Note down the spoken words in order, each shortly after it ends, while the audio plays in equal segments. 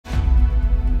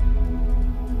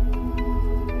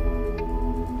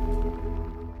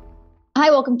Hi,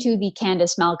 welcome to the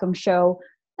Candice Malcolm Show.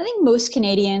 I think most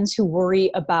Canadians who worry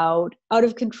about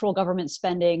out-of-control government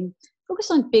spending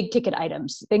focus on big-ticket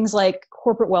items, things like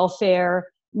corporate welfare,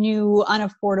 new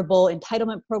unaffordable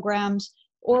entitlement programs,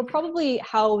 or probably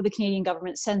how the Canadian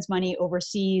government sends money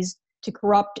overseas to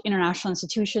corrupt international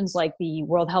institutions like the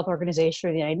World Health Organization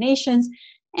or the United Nations.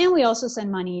 And we also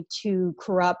send money to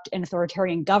corrupt and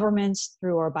authoritarian governments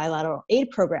through our bilateral aid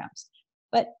programs.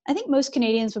 But I think most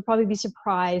Canadians would probably be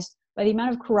surprised by the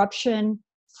amount of corruption,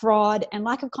 fraud, and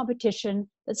lack of competition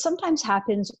that sometimes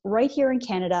happens right here in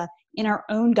Canada in our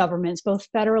own governments, both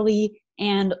federally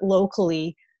and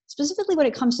locally, specifically when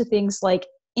it comes to things like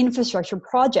infrastructure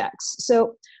projects.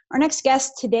 So our next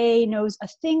guest today knows a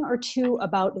thing or two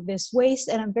about this waste,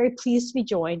 and I'm very pleased to be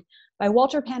joined by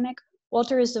Walter Pamic.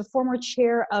 Walter is the former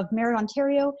chair of Merit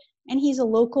Ontario, and he's a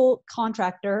local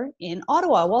contractor in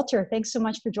Ottawa. Walter, thanks so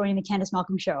much for joining the Candice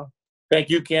Malcolm Show. Thank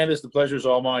you, Candice. The pleasure is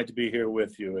all mine to be here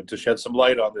with you and to shed some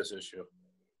light on this issue.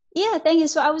 Yeah, thank you.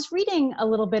 So I was reading a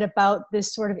little bit about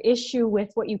this sort of issue with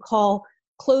what you call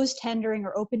closed tendering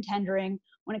or open tendering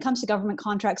when it comes to government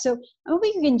contracts. So I'm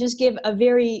hoping you can just give a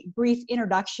very brief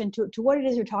introduction to what it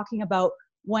is you're talking about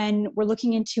when we're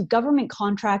looking into government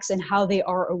contracts and how they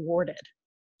are awarded.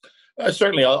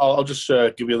 Certainly, I'll just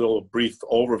give you a little brief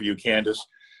overview, Candice.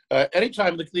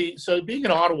 Anytime, so being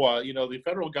in Ottawa, the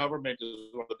federal government is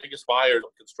one of the biggest buyers of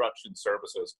construction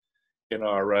services in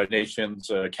our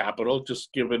nation's capital,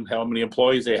 just given how many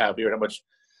employees they have here, how much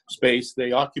space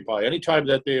they occupy. Anytime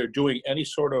that they are doing any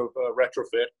sort of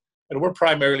retrofit, and we're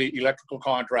primarily electrical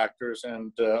contractors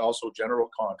and also general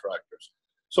contractors.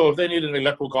 So if they need an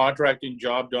electrical contracting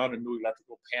job done, a new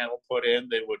electrical panel put in,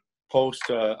 they would post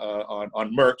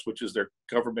on MERCS, which is their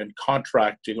government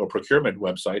contracting or procurement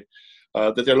website,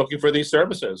 that they're looking for these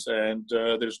services, and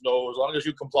as long as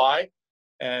you comply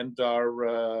and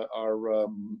are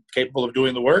capable of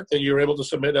doing the work, then you're able to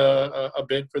submit a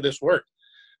bid for this work.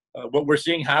 What we're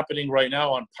seeing happening right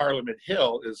now on Parliament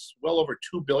Hill is well over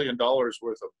 $2 billion worth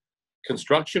of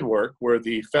construction work, where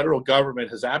the federal government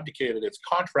has abdicated its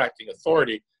contracting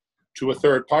authority to a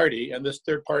third party, and this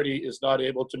third party is not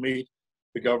able to meet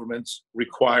the government's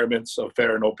requirements of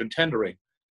fair and open tendering.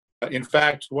 In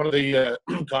fact, one of the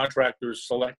contractors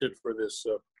selected for this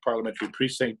parliamentary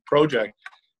precinct project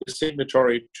is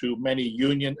signatory to many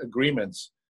union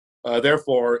agreements.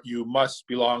 Therefore, you must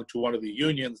belong to one of the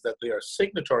unions that they are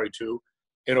signatory to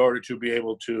in order to be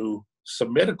able to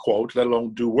submit a quote, let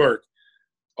alone do work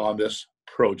on this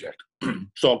project.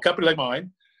 So a company like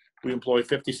mine, we employ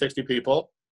 50, 60 people.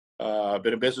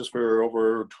 Been in business for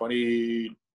over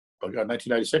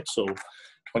 1996, so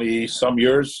 20 some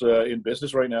years in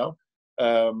business right now.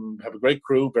 Have a great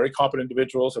crew, very competent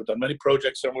individuals. Have done many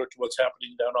projects similar to what's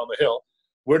happening down on the Hill.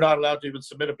 We're not allowed to even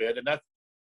submit a bid, and that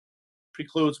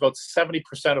precludes about 70%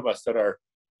 of us that are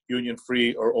union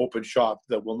free or open shop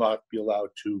that will not be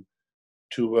allowed to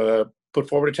put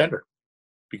forward a tender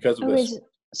because of this.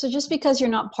 So just because you're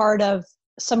not part of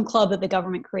some club that the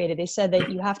government created, they said that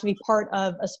you have to be part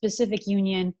of a specific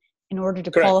union in order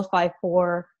to Correct. Qualify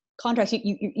for contracts.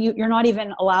 You're not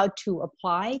even allowed to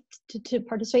apply to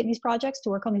participate in these projects, to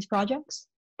work on these projects?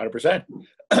 100%.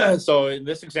 So in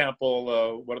this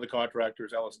example, one of the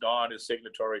contractors, Ellis Don, is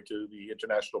signatory to the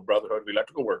International Brotherhood of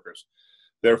Electrical Workers.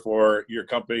 Therefore, your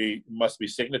company must be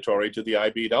signatory to the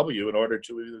IBW in order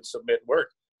to even submit work.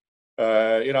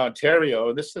 In Ontario,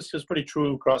 and this is pretty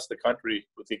true across the country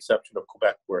with the exception of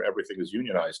Quebec, where everything is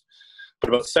unionized, but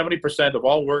about 70% of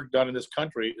all work done in this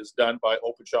country is done by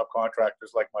open shop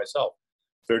contractors like myself,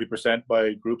 30%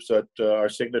 by groups that are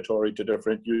signatory to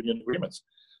different union agreements.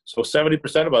 So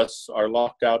 70% of us are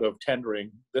locked out of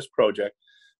tendering this project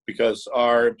because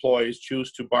our employees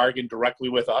choose to bargain directly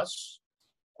with us.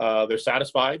 They're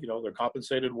satisfied, they're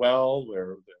compensated well,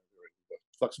 they're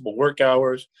flexible work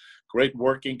hours, great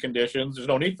working conditions. There's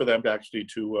no need for them to actually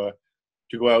to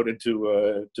go out and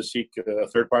to seek a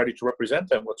third party to represent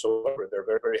them whatsoever. They're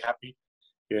very, very happy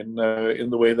in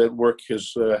the way that work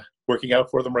is working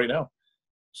out for them right now.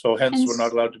 So hence, we're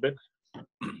not allowed to bid.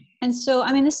 And so,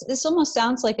 I mean, this almost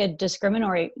sounds like a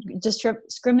discriminatory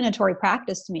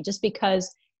practice to me, just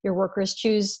because your workers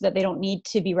choose that they don't need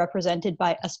to be represented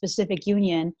by a specific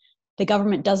union. The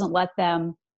government doesn't let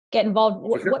them get involved.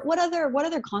 Sure. What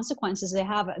other consequences they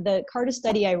have? The Carta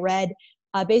study I read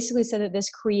basically said that this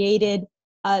created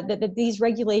that these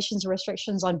regulations or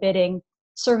restrictions on bidding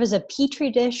serve as a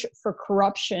petri dish for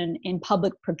corruption in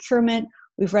public procurement.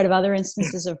 We've read of other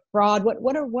instances of fraud.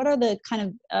 What are the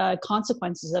kind of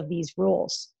consequences of these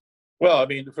rules? Well, I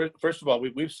mean, first of all,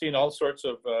 we've seen all sorts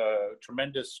of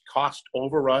tremendous cost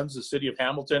overruns. The city of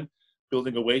Hamilton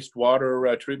building a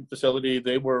wastewater treatment facility,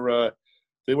 they were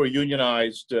They were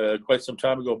unionized quite some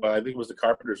time ago by, I think it was the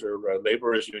Carpenters or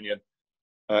Laborers Union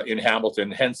in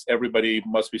Hamilton. Hence, everybody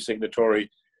must be signatory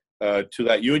to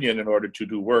that union in order to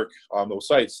do work on those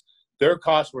sites. Their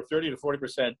costs were 30 to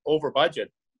 40% over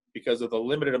budget because of the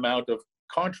limited amount of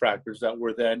contractors that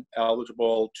were then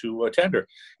eligible to tender.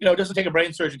 You know, it doesn't take a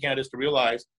brain surgeon, Candice, to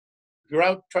realize if you're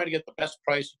out trying to get the best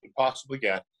price you can possibly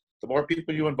get, the more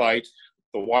people you invite,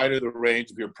 the wider the range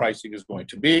of your pricing is going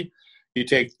to be. You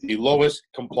take the lowest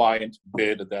compliant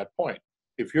bid at that point.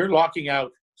 If you're locking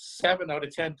out 7 out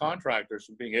of 10 contractors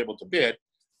from being able to bid,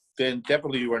 then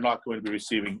definitely you are not going to be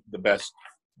receiving the best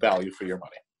value for your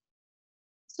money.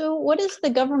 So what is the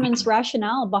government's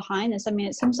rationale behind this? I mean,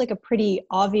 it seems like a pretty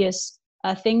obvious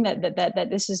thing that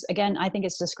this is, again, I think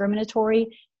it's discriminatory.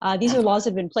 These are laws that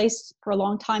have been in place for a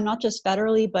long time, not just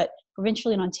federally, but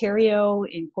provincially in Ontario,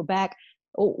 in Quebec.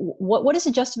 What is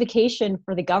the justification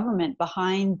for the government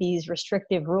behind these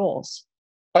restrictive rules?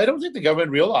 I don't think the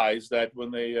government realized that when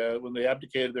they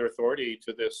abdicated their authority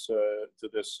to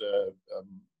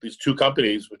these two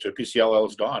companies, which are PCLL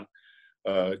and Dawn,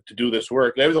 to do this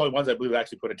work. They were the only ones I believe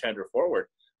actually put a tender forward.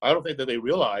 I don't think that they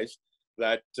realized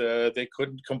that they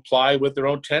couldn't comply with their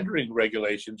own tendering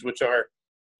regulations, which are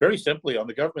very simply on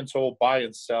the government's whole buy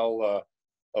and sell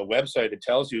a website. It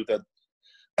tells you that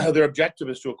their objective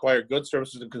is to acquire goods,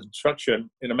 services, and construction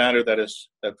in a manner that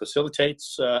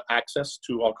facilitates access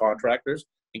to all contractors,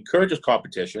 encourages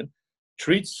competition,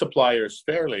 treats suppliers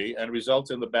fairly, and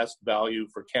results in the best value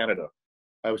for Canada.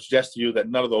 I would suggest to you that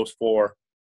none of those 4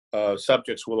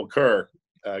 subjects will occur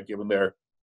given their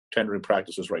tendering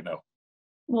practices right now.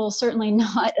 Well, certainly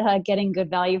not getting good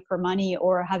value for money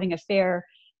or having a fair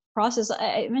process.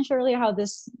 I mentioned earlier how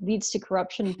this leads to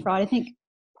corruption and fraud. I think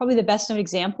probably the best known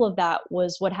example of that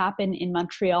was what happened in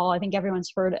Montreal. I think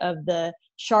everyone's heard of the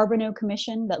Charbonneau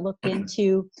Commission that looked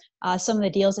into some of the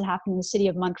deals that happened in the city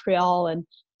of Montreal and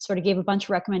sort of gave a bunch of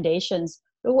recommendations.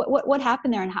 But what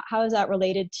happened there, and how is that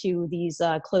related to these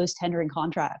closed tendering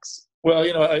contracts? Well,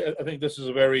 you know, I think this is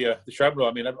a very, the Charbonneau,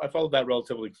 I mean, I followed that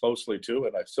relatively closely too,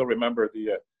 and I still remember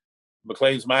the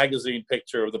Maclean's magazine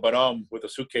picture of the bonhomme with a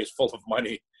suitcase full of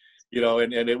money, you know,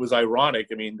 and it was ironic.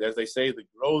 I mean, as they say, the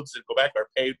roads in Quebec are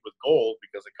paved with gold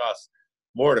because it costs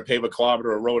more to pave a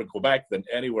kilometer of road in Quebec than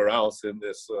anywhere else in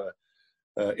this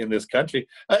country.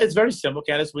 It's very simple,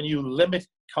 Candice. When you limit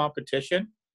competition,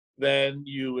 then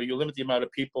you limit the amount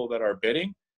of people that are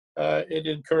bidding. It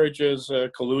encourages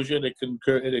collusion. It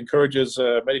encourages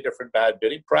many different bad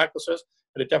bidding practices,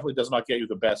 and it definitely does not get you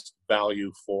the best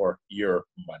value for your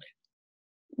money.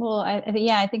 Well,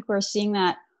 I think we're seeing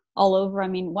that all over. I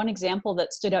mean, one example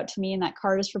that stood out to me in that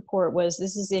Cardis report was,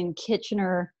 this is in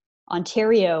Kitchener,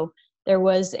 Ontario. There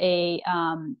was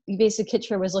basically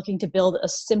Kitchener was looking to build a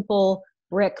simple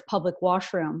brick public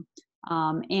washroom.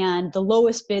 And the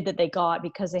lowest bid that they got,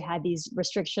 because they had these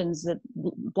restrictions that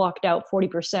blocked out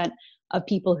 40% of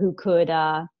people who could,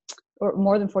 or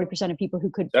more than 40% of people who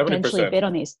could 70%. potentially bid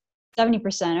on these.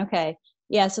 70%, okay.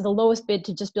 Yeah, so the lowest bid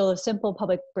to just build a simple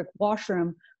public brick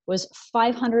washroom was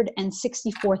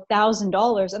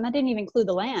 $564,000, and that didn't even include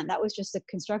the land. That was just the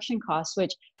construction costs,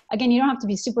 which, again, you don't have to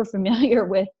be super familiar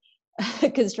with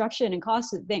construction and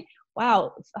costs to think,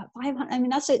 wow, 500. I mean,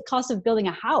 that's the cost of building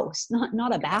a house,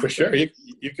 not a bathroom. For sure, you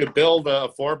could build a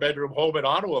 4-bedroom home in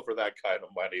Ottawa for that kind of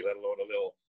money, let alone a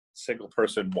little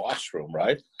single-person washroom,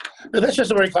 right? But that's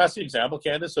just a very classic example,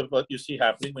 Candice, of what you see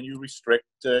happening when you restrict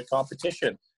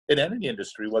competition in any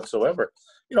industry whatsoever.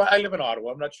 You know, I live in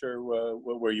Ottawa. I'm not sure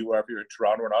where you are, if you're in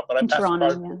Toronto or not, but I pass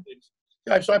apartment buildings.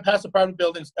 Yeah, so I pass apartment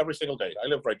buildings every single day. I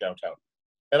live right downtown.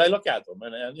 And I look at them,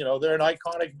 and you know, they're an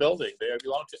iconic building. They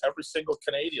belong to every single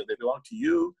Canadian. They belong to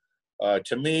you,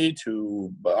 to me,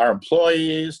 to our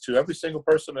employees, to every single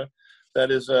person that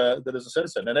is a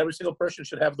citizen. And every single person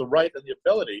should have the right and the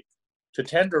ability to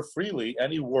tender freely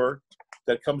any work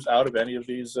that comes out of any of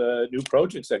these new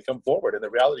projects that come forward. And the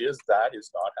reality is that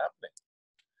is not happening.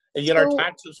 And yet our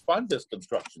taxes fund this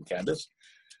construction, Candice.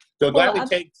 They'll gladly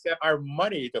take our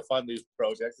money to fund these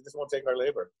projects. They just won't take our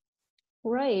labor.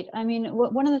 Right. I mean,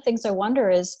 one of the things I wonder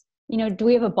is, you know, do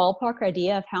we have a ballpark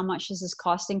idea of how much this is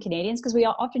costing Canadians? Because we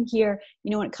often hear,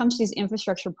 you know, when it comes to these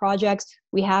infrastructure projects,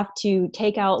 we have to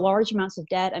take out large amounts of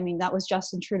debt. I mean, that was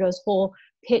Justin Trudeau's whole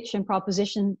pitch and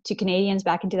proposition to Canadians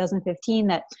back in 2015,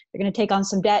 that they're going to take on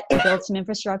some debt to build some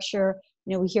infrastructure.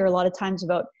 You know, we hear a lot of times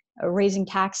about raising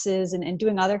taxes and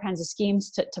doing other kinds of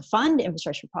schemes to fund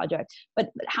infrastructure projects.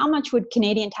 But how much would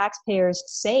Canadian taxpayers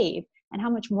save? And how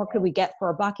much more could we get for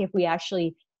a buck if we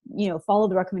actually, you know,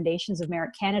 followed the recommendations of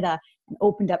Merit Canada and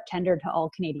opened up tender to all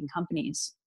Canadian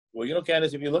companies? Well,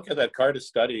 Candice, if you look at that Carta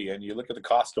study and you look at the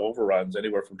cost overruns,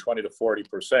 anywhere from 20 to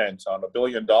 40% on $1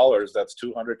 billion, that's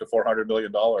 200 to 400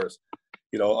 million dollars,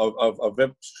 of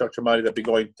infrastructure money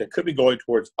that could be going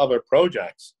towards other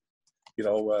projects,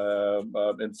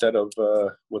 instead of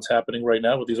what's happening right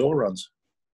now with these overruns.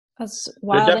 That's They're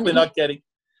wild. definitely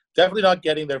not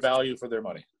getting their value for their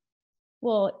money.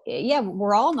 Well, yeah,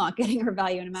 we're all not getting our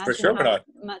value, and imagine For sure we're how not.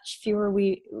 much fewer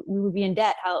we would be in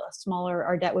debt, how smaller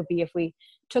our debt would be if we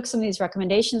took some of these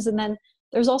recommendations. And then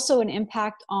there's also an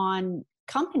impact on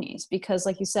companies because,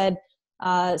 like you said,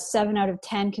 7 out of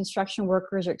 10 construction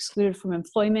workers are excluded from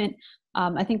employment.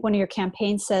 I think one of your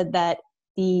campaigns said that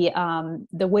the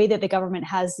way that the government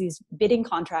has these bidding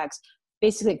contracts,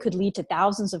 basically it could lead to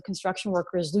thousands of construction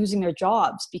workers losing their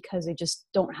jobs because they just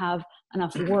don't have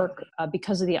enough work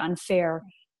because of the unfair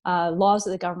laws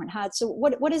that the government had. So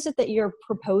what is it that you're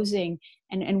proposing,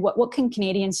 and what can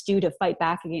Canadians do to fight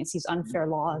back against these unfair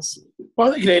laws? Well,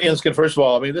 I think Canadians can, first of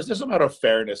all, this is a matter of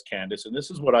fairness, Candice, and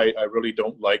this is what I really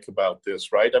don't like about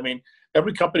this, right?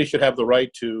 Every company should have the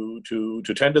right to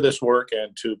tender this work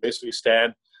and to basically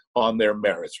stand on their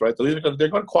merits, right? They're going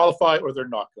to qualify or they're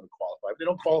not going to qualify. If they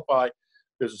don't qualify,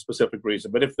 there's a specific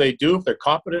reason. But if they do, if they're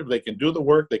competent, if they can do the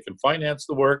work, they can finance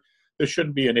the work, there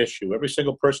shouldn't be an issue. Every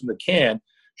single person that can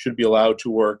should be allowed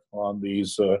to work on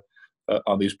these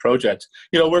projects.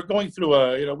 We're going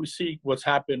through we see what's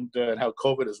happened and how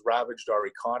COVID has ravaged our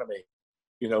economy.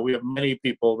 We have many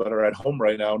people that are at home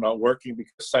right now not working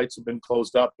because sites have been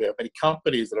closed up. We have many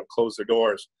companies that have closed their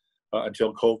doors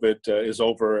until COVID is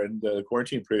over and the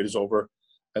quarantine period is over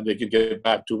and they can get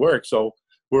back to work. So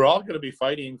we're all going to be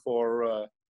fighting for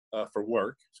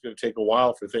work. It's going to take a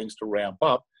while for things to ramp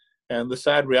up. And the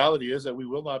sad reality is that we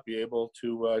will not be able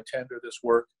to tender this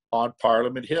work on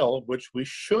Parliament Hill, which we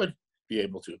should be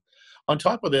able to. On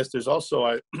top of this, there's also,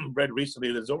 I read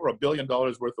recently, there's over $1 billion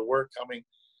worth of work coming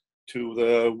to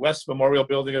the West Memorial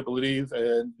Building, I believe,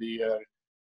 and the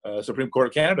Supreme Court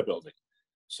of Canada building.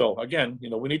 So again,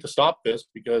 we need to stop this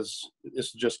because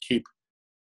this will just keep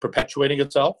perpetuating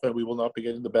itself and we will not be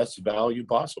getting the best value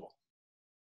possible.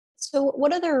 So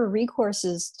what other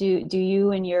recourses do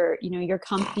you and your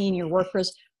company and your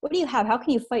workers, what do you have? How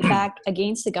can you fight back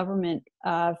against the government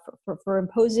for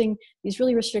imposing these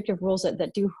really restrictive rules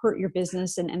that do hurt your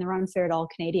business and they're unfair to all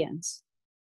Canadians?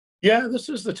 Yeah, this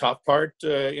is the tough part.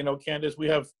 Candice, we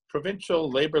have provincial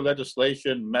labor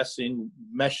legislation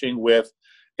meshing with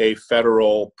a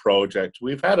federal project.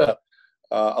 We've had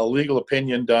a legal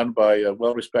opinion done by a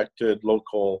well-respected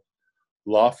local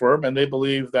law firm, and they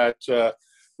believe that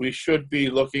we should be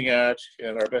looking at,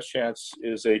 and our best chance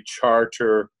is a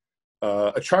charter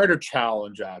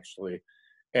challenge, actually.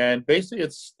 And basically,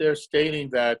 they're stating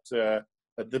that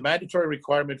the mandatory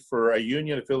requirement for a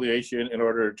union affiliation in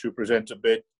order to present a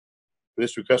bid for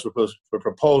this request for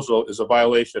proposal is a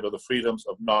violation of the freedoms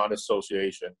of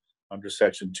non-association under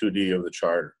Section 2D of the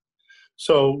Charter.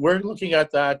 So we're looking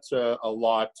at that a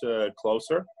lot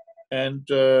closer. And,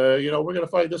 we're going to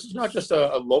fight. This is not just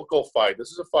a local fight.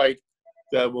 This is a fight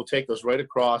that will take us right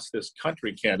across this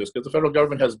country, Candice, because the federal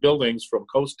government has buildings from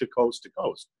coast to coast to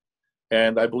coast.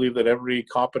 And I believe that every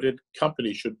competent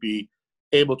company should be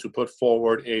able to put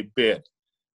forward a bid,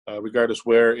 regardless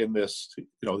where in this,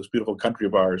 this beautiful country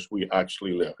of ours we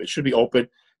actually live. It should be open, it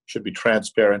should be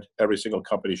transparent. Every single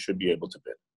company should be able to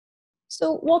bid.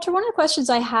 So, Walter, one of the questions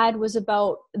I had was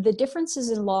about the differences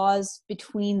in laws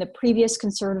between the previous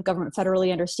Conservative government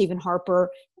federally under Stephen Harper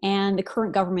and the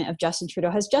current government of Justin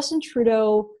Trudeau. Has Justin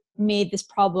Trudeau made this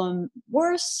problem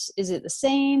worse? Is it the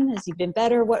same? Has he been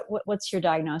better? What's your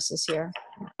diagnosis here?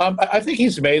 I think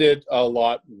he's made it a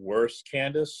lot worse,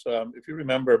 Candice. If you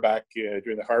remember back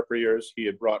during the Harper years, he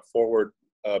had brought forward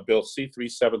Bill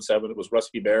C-377. It was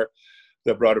Rusky Bear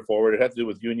that brought it forward. It had to do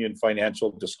with union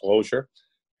financial disclosure.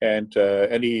 And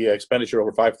any expenditure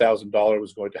over $5,000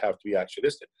 was going to have to be actually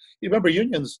listed. You remember,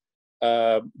 unions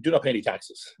do not pay any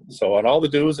taxes. So on all the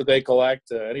dues that they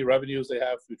collect, any revenues they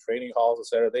have through training halls, et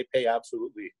cetera, they pay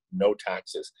absolutely no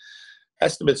taxes.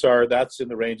 Estimates are that's in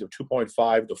the range of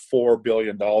 $2.5 to $4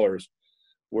 billion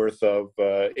worth of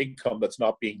income that's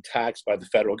not being taxed by the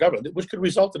federal government, which could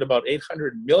result in about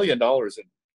 $800 million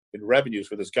in revenues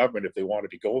for this government if they wanted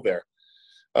to go there.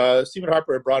 Stephen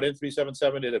Harper had brought in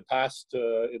 377. It had passed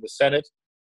in the Senate.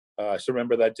 I still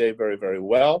remember that day very, very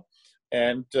well.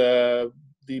 And the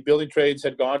building trades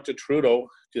had gone to Trudeau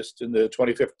just in the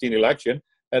 2015 election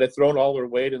and had thrown all their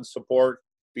weight and support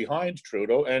behind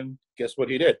Trudeau. And guess what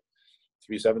he did?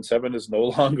 377 is no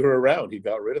longer around. He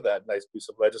got rid of that nice piece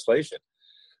of legislation.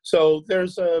 So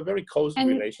there's a very cozy And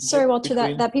relationship. sorry, Walter,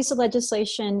 between. that piece of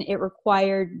legislation, it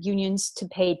required unions to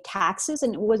pay taxes,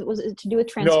 and was it to do with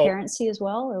No, transparency as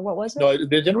well, or what was it? no, they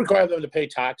didn't require them to pay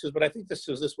taxes, but I think this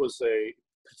was a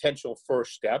potential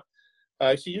first step.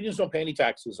 So unions don't pay any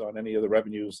taxes on any of the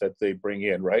revenues that they bring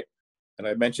in, right? And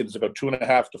I mentioned it's about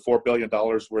 $2.5 to $4 billion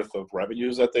worth of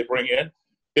revenues that they bring in.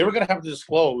 They were going to have to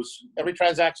disclose every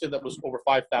transaction that was over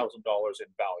 $5,000 in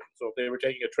value. So if they were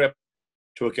taking a trip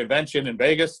to a convention in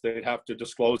Vegas, they'd have to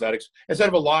disclose that instead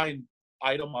of a line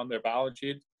item on their balance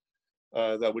sheet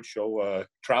that would show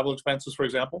travel expenses, for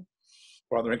example,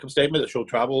 or on their income statement that show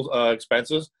travel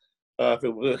expenses.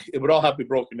 It would all have to be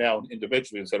broken down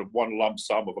individually instead of one lump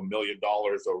sum of $1 million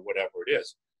or whatever it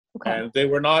is. Okay. And they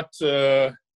were not,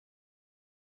 they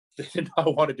did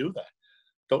not want to do that.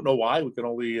 Don't know why. We can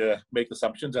only make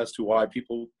assumptions as to why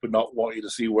people would not want you to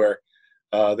see where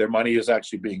their money is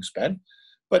actually being spent.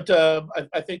 But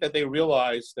I think that they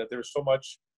realize that there's so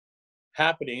much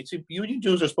happening. See, union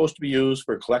dues are supposed to be used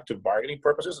for collective bargaining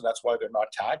purposes, and that's why they're not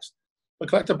taxed. But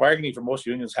collective bargaining for most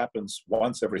unions happens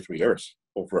once every 3 years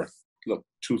over a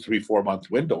 2, 3, 4 month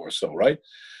window or so, right?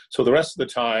 So the rest of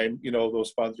the time,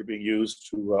 those funds are being used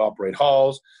to operate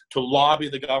halls, to lobby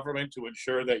the government to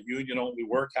ensure that union-only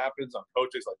work happens on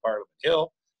projects like Parliament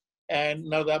Hill, and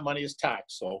none of that money is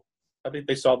taxed. So I think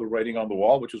they saw the writing on the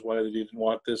wall, which is why they didn't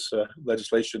want this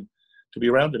legislation to be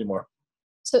around anymore.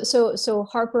 So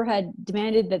Harper had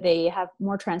demanded that they have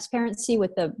more transparency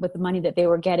with the money that they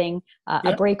were getting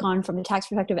a break on from the tax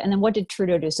perspective. And then what did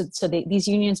Trudeau do? So these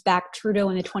unions backed Trudeau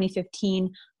in the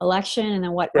 2015 election, and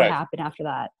then what happened after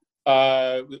that?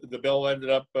 The bill ended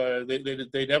up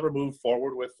they never moved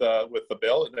forward with the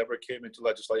bill. It never came into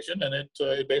legislation, and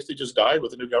it basically just died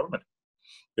with the new government.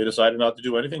 They decided not to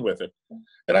do anything with it.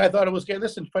 And I thought it was,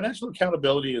 listen, financial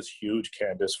accountability is huge,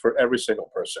 Candice, for every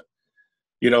single person.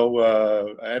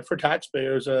 And for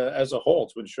taxpayers as a whole,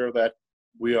 to ensure that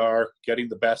we are getting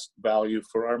the best value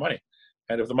for our money.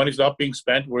 And if the money's not being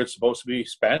spent where it's supposed to be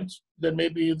spent, then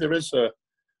maybe there is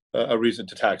a reason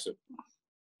to tax it.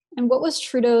 And what was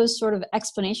Trudeau's sort of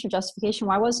explanation, justification?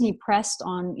 Why wasn't he pressed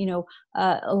on,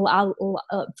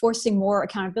 forcing more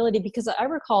accountability? Because I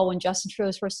recall when Justin Trudeau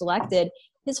was first elected,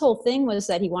 his whole thing was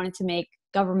that he wanted to make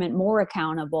government more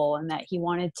accountable and that he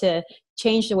wanted to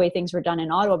change the way things were done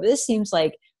in Ottawa. But this seems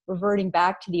like reverting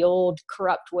back to the old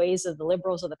corrupt ways of the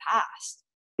Liberals of the past.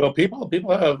 Well, people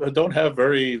don't have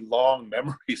very long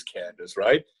memories, Candice,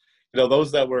 right?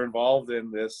 Those that were involved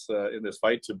in this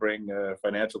fight to bring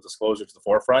financial disclosure to the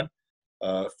forefront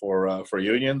for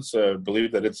unions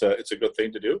believe that it's a good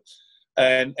thing to do.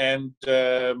 And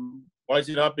why is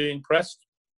he not being pressed?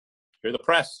 You're the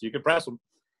press. You can press him.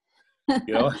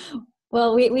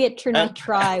 Well, we at Trudeau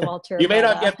try, Walter. You may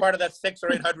not get part of that $600 or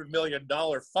 $800 million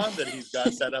fund that he's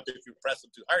got set up if you press him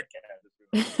too hard, Candice.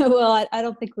 Well, I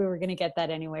don't think we were going to get that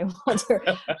anyway, Walter.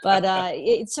 But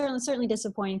it's certainly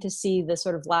disappointing to see the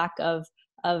sort of lack of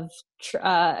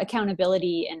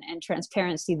accountability and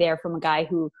transparency there from a guy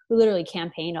who literally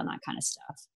campaigned on that kind of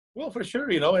stuff. Well, for sure,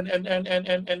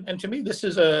 and to me, this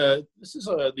is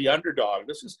the underdog.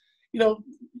 This is,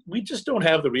 we just don't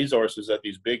have the resources that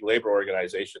these big labor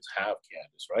organizations have,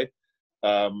 Candice, right?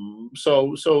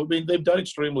 So I mean, they've done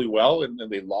extremely well, and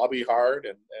they lobby hard,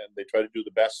 and they try to do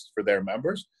the best for their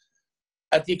members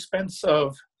at the expense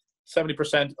of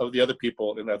 70% of the other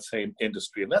people in that same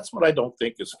industry. And that's what I don't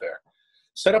think is fair.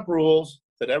 Set up rules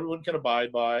that everyone can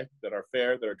abide by, that are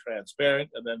fair, that are transparent,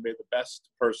 and then may the best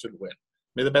person win.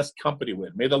 May the best company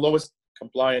win. May the lowest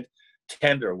compliant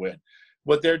tender win.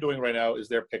 What they're doing right now is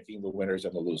they're picking the winners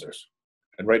and the losers.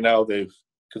 And right now they've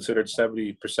considered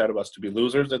 70% of us to be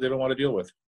losers that they don't want to deal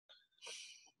with.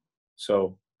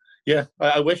 So, yeah,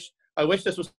 I wish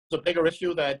this was a bigger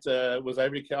issue that was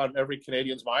on every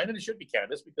Canadian's mind, and it should be,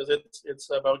 Candice, because it's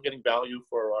about getting value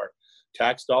for our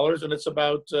tax dollars, and it's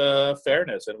about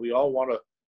fairness. And we all want to,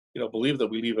 believe that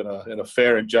we live in a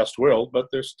fair and just world, but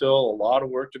there's still a lot of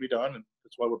work to be done, and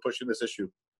that's why we're pushing this issue.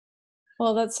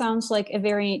 Well, that sounds like a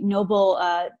very noble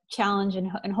challenge,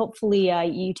 and hopefully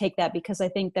you take that, because I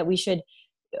think that we should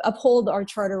uphold our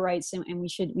charter rights, and we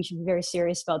should be very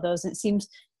serious about those. And it seems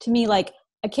to me like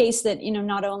a case that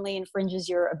not only infringes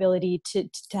your ability to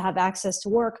have access to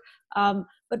work,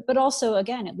 but also,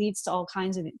 again, it leads to all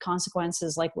kinds of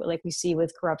consequences like we see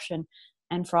with corruption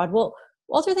and fraud. Well,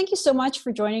 Walter, thank you so much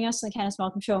for joining us on the Candice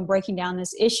Malcolm Show and breaking down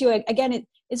this issue. Again,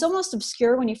 it's almost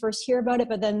obscure when you first hear about it,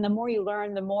 but then the more you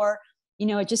learn, the more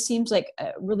it just seems like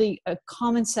really a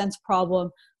common sense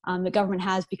problem the government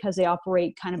has, because they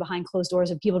operate kind of behind closed doors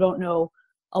and people don't know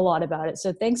a lot about it.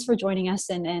 So thanks for joining us,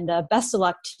 and best of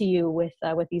luck to you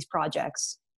with these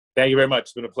projects. Thank you very much.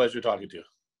 It's been a pleasure talking to you.